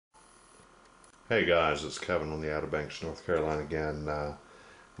Hey guys, it's Kevin on the Outer Banks, North Carolina again. I'm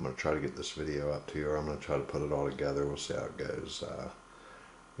going to try to get this video up to you, or I'm going to try to put it all together. We'll see how it goes.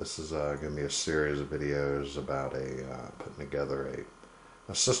 This is going to be a series of videos about putting together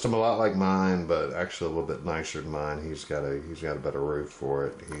a system a lot like mine, but actually a little bit nicer than mine. He's got a better roof for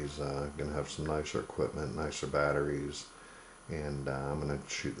it. He's going to have some nicer equipment, nicer batteries, and I'm going to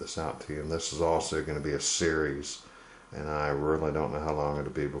shoot this out to you. And this is also going to be a series. And I really don't know how long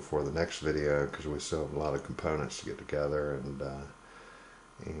it'll be before the next video, because we still have a lot of components to get together,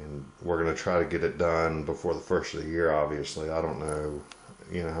 and we're going to try to get it done before the first of the year. Obviously, I don't know,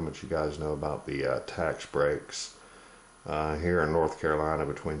 how much you guys know about the tax breaks here in North Carolina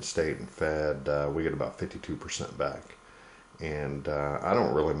between state and fed. We get about 52% back, and I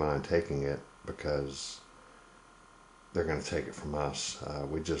don't really mind taking it because they're going to take it from us.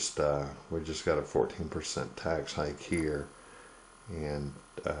 We just got a 14% tax hike here, and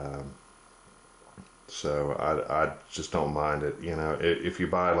so I just don't mind it. If you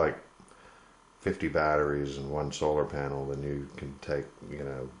buy like 50 batteries and one solar panel, then you can take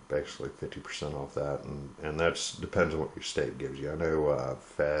basically 50% off that, and that's depends on what your state gives you. I know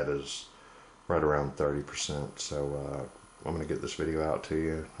Fed is right around 30%, so I'm going to get this video out to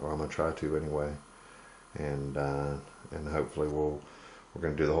you, or I'm going to try to anyway. And hopefully we're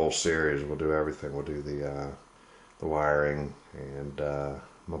going to do the whole series. We'll do everything. We'll do the wiring, and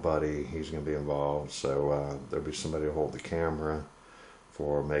my buddy, he's going to be involved. So there'll be somebody to hold the camera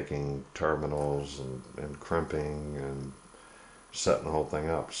for making terminals and crimping and setting the whole thing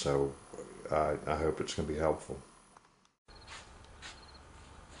up. So I hope it's going to be helpful.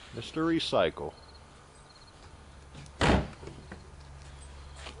 Mr. Recycle.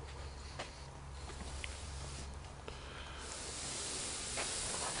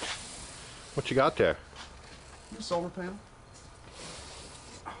 What you got there? A solar panel.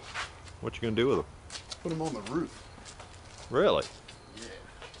 What you gonna do with them? Put them on the roof. Really? Yeah.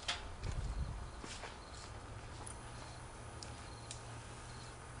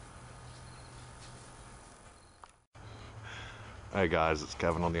 Hey guys, it's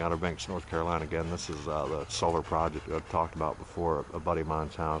Kevin on the Outer Banks, North Carolina again. This is the solar project I've talked about before at a buddy of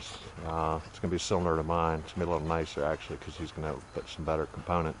mine's house. It's gonna be similar to mine. It's gonna be a little nicer actually, because he's gonna put some better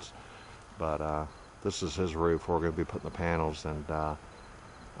components. But this is his roof. We're going to be putting the panels, and I'm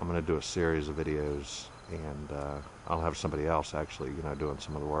going to do a series of videos, and I'll have somebody else actually, doing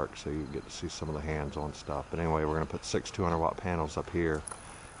some of the work, so you get to see some of the hands-on stuff. But anyway, we're going to put 6 200-watt panels up here,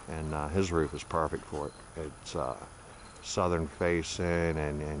 and his roof is perfect for it. It's southern facing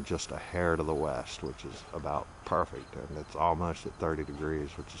and just a hair to the west, which is about perfect, and it's almost at 30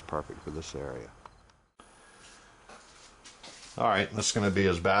 degrees, which is perfect for this area. Alright, this is going to be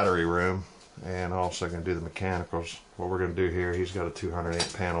his battery room, and also going to do the mechanicals. What we're going to do here, he's got a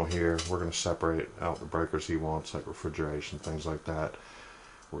 200-amp panel here. We're going to separate out the breakers he wants, like refrigeration, things like that.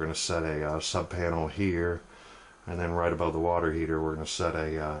 We're going to set a sub panel here, and then right above the water heater we're going to set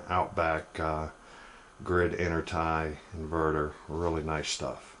a outback grid intertie inverter. Really nice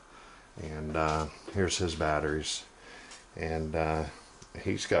stuff. And here's his batteries, and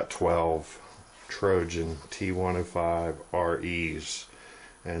he's got 12 Trojan T105 REs,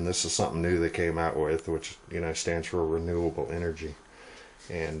 and this is something new they came out with, which stands for renewable energy.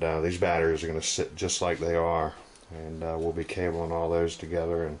 And these batteries are going to sit just like they are, and we'll be cabling all those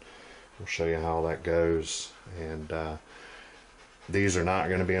together, and we'll show you how that goes. And these are not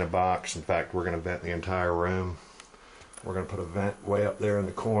going to be in a box. In fact, we're going to vent the entire room. We're going to put a vent way up there in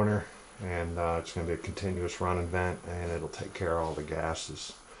the corner, and it's going to be a continuous running vent, and it'll take care of all the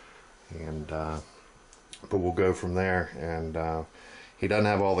gases. And but we'll go from there. And he doesn't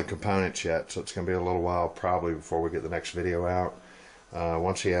have all the components yet, so it's going to be a little while probably before we get the next video out.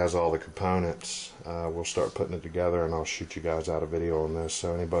 Once he has all the components, we'll start putting it together, and I'll shoot you guys out a video on this.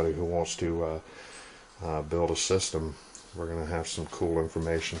 So anybody who wants to build a system, we're going to have some cool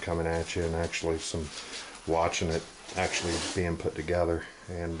information coming at you, and actually some watching it actually being put together.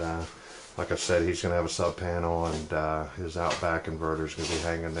 And like I said, he's going to have a sub panel, and his outback inverter is going to be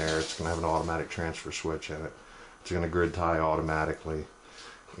hanging there. It's going to have an automatic transfer switch in it. It's going to grid tie automatically,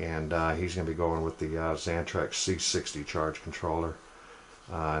 and he's going to be going with the Xantrex C60 charge controller,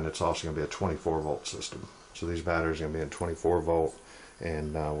 and it's also going to be a 24 volt system. So these batteries are going to be in 24 volt,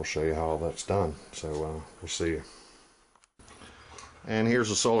 and we'll show you how all that's done. So we'll see you. And here's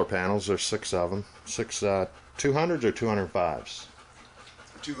the solar panels. There's 6 of them. 6 200s or 205s?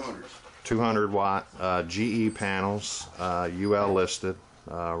 200s. 200 watt GE panels, UL listed.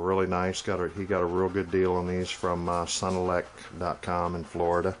 Really nice. He got a real good deal on these from sunelect.com in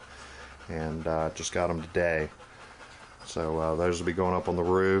Florida, and just got them today. So those will be going up on the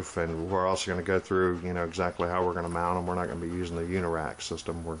roof, and we're also going to go through, exactly how we're going to mount them. We're not going to be using the unirack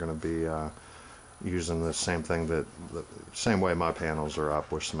system. We're going to be using the same thing the same way my panels are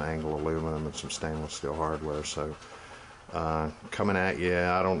up, with some angle aluminum and some stainless steel hardware. So coming at you,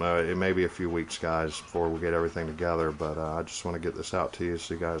 I don't know, it may be a few weeks, guys, before we get everything together, but I just want to get this out to you,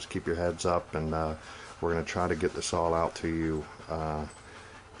 so you guys keep your heads up, and we're going to try to get this all out to you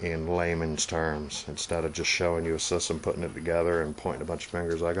in layman's terms, instead of just showing you a system, putting it together and pointing a bunch of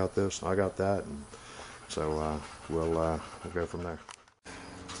fingers. I got this, I got that. And so we'll go from there.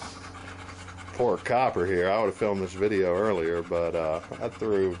 Poor Copper here. I would have filmed this video earlier, but I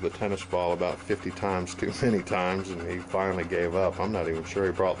threw the tennis ball about 50 times too many times, and he finally gave up. I'm not even sure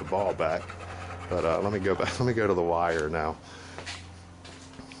he brought the ball back. But let me go back. Let me go to the wire now.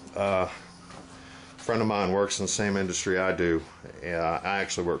 A friend of mine works in the same industry I do. I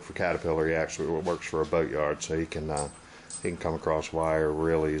actually work for Caterpillar. He actually works for a boatyard, so he can come across wire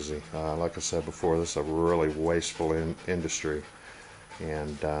real easy. Like I said before, this is a really wasteful industry,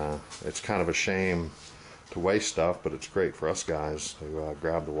 and it's kind of a shame to waste stuff, but it's great for us guys to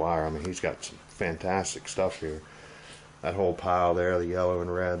grab the wire. I mean, he's got some fantastic stuff here. That whole pile there, the yellow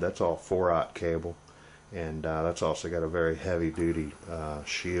and red, that's all 4/0 cable, and that's also got a very heavy-duty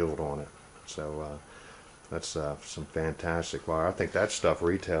shield on it. So that's some fantastic wire. I think that stuff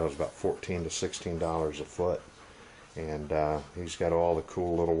retails about $14 to $16 a foot, and he's got all the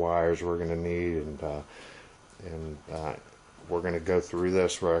cool little wires we're going to need, and we're going to go through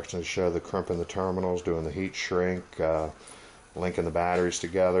this. We're actually going to show the crimping the terminals, doing the heat shrink, linking the batteries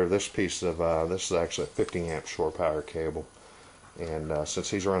together. This piece of this is actually a 50 amp shore power cable, and since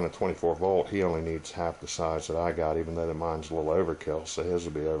he's running a 24 volt, he only needs half the size that I got, even though mine's a little overkill, so his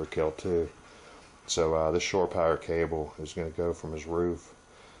will be overkill too. So this shore power cable is going to go from his roof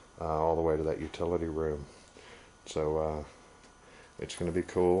all the way to that utility room. So it's going to be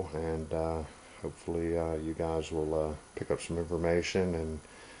cool, and hopefully you guys will pick up some information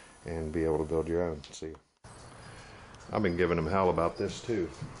and be able to build your own. See, I've been giving him hell about this too.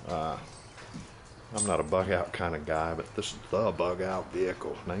 I'm not a bug out kind of guy, but this is the bug out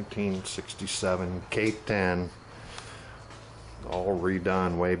vehicle, 1967 K10, all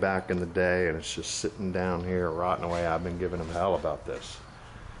redone way back in the day, and it's just sitting down here rotting away. I've been giving him hell about this.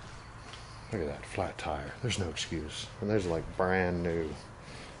 Look at that flat tire. There's no excuse. And there's like brand new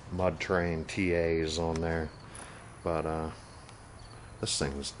mud train TAs on there. But this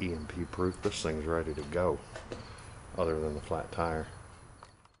thing's EMP proof. This thing's ready to go, other than the flat tire.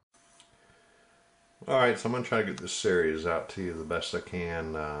 Alright, so I'm going to try to get this series out to you the best I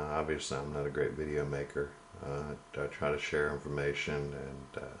can. Obviously I'm not a great video maker. I try to share information,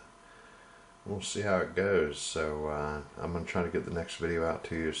 and we'll see how it goes. So I'm going to try to get the next video out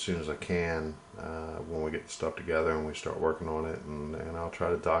to you as soon as I can, when we get the stuff together and we start working on it, and I'll try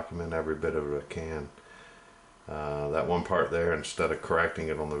to document every bit of it I can. That one part there, instead of correcting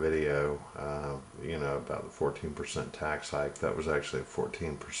it on the video, about the 14% tax hike, that was actually a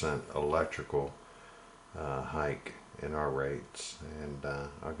 14% electrical hike in our rates, and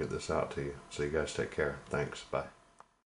I'll get this out to you. So you guys take care. Thanks. Bye.